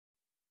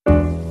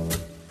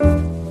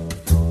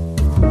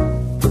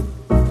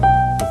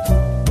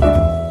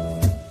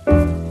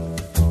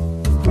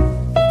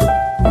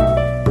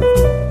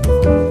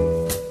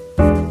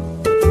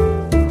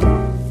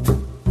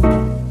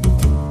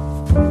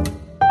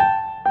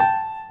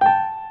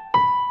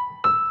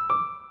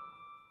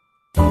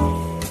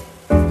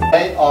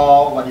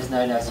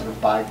known as sort of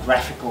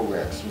biographical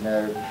works, you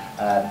know,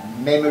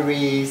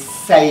 memories,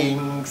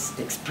 sayings,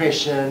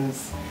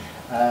 expressions,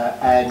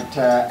 and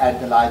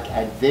the like,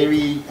 and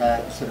very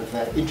sort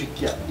of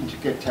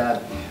intricate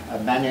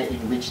manner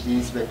in which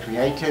these were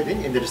created.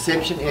 In the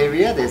reception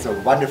area, there's a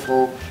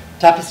wonderful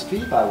tapestry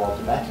by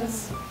Walter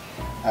Battiss,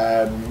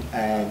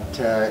 and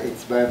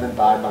it's woven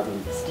by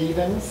Marguerite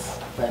Stevens,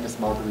 famous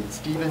Marguerite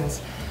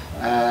Stevens,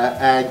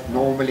 and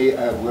normally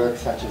a work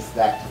such as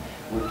that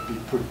would be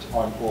put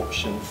on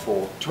auction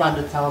for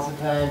 200,000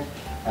 rand,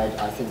 and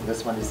I think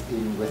this one is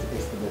in with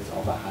estimates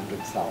of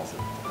 100,000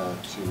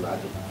 to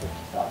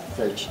 150,000,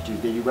 so it should do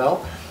very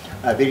well.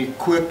 Very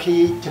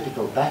quirky,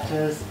 typical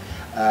Battiss.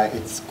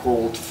 It's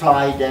called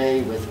Fly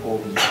Day, with all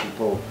these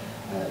people,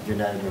 you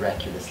know,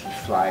 miraculously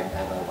flying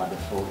over a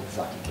wonderful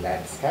exotic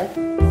landscape.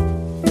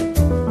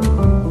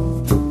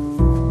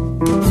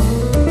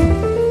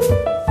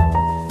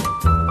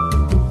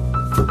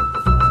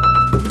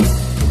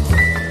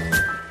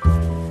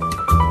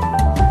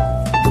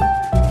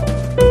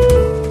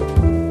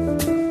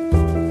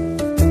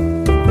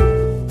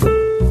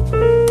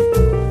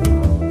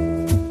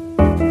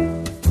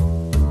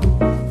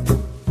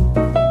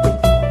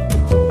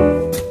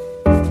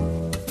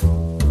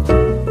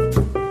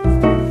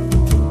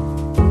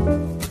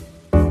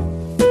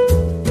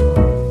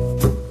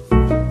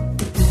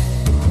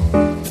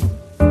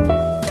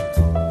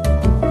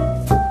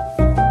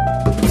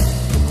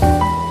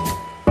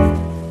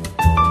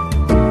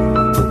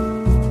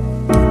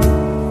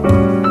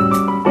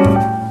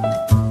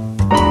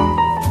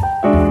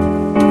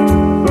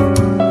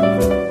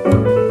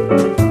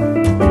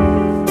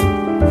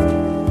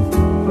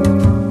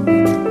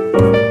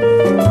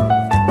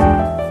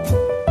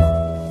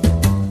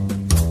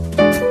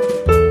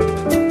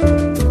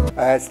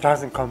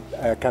 Strauss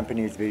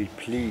Company is very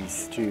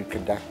pleased to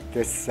conduct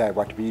this,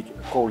 what we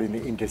call in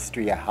the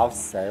industry a house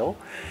sale,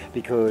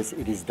 because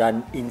it is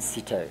done in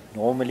situ.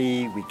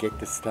 Normally we get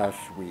the stuff,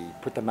 we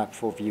put them up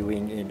for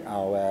viewing in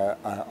our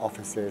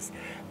offices,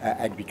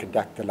 and we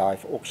conduct the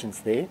live auctions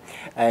there.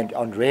 And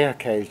on rare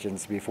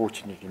occasions we're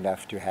fortunate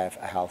enough to have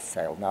a house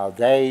sale. Now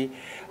they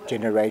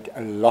generate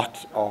a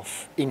lot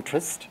of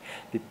interest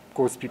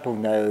because people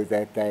know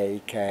that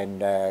they can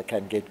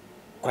get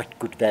quite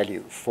good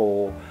value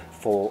for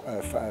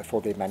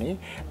their money,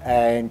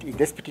 and in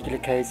this particular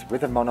case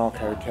with the Monarch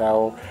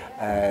Hotel,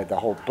 the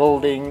whole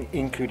building,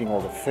 including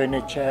all the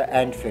furniture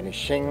and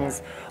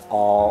furnishings,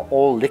 are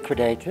all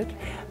liquidated,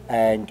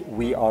 and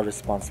we are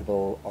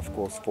responsible, of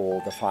course,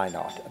 for the fine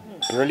art.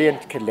 A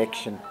brilliant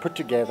collection put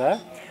together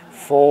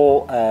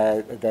for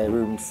the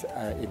rooms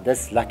in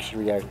this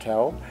luxury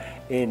hotel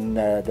in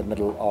the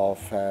middle of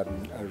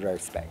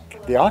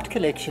Rosebank. The art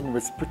collection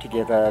was put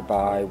together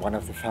by one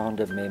of the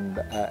founder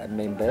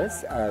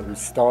members who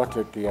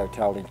started the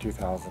hotel in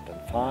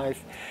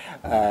 2005.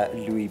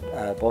 Louis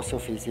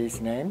Boshoff is his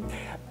name.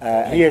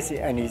 He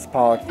and his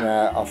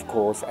partner, of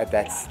course, at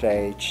that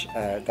stage,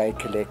 they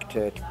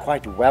collected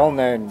quite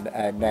well-known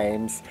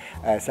names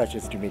such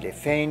as Dumile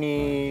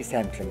Feni,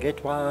 Sam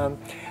Klingetwa,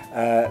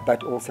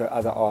 but also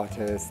other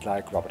artists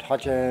like Robert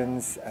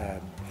Hodgins,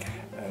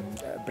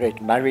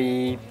 Brett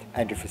Murray,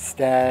 Andrew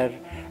Verster,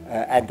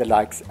 and the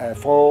likes,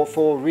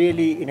 for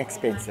really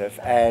inexpensive,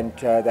 and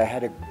they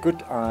had a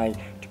good eye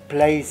to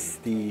place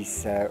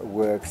these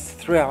works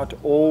throughout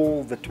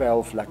all the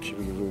 12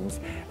 luxury rooms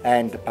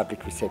and the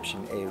public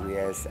reception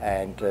areas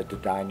and the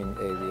dining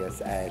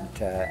areas and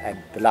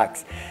the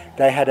likes.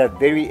 They had a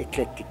very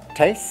eclectic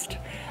taste.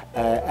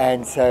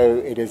 And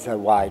so it is a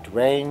wide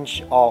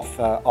range of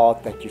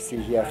art that you see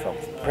here, from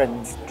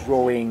prints,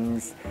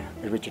 drawings,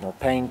 original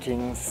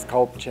paintings,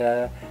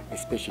 sculpture,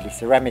 especially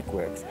ceramic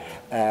works.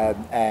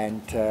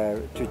 And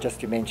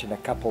to mention a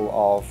couple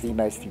of the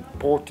most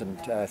important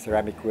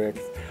ceramic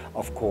works,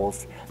 of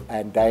course,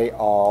 and they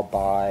are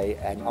by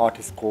an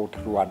artist called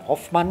Ruan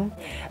Hoffmann,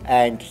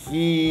 and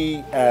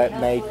he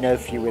made no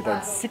fewer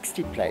than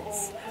 60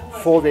 plates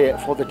for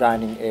the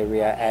dining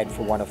area and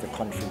for one of the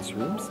conference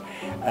rooms,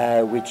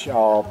 which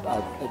are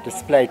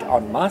displayed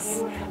en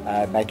masse,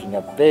 making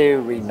a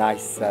very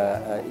nice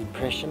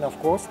impression, of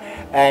course,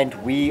 and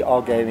we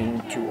are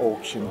going to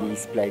auction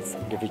these plates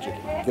individually.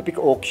 The big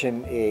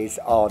auction is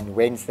on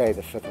Wednesday,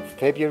 the 5th of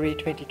February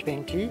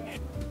 2020.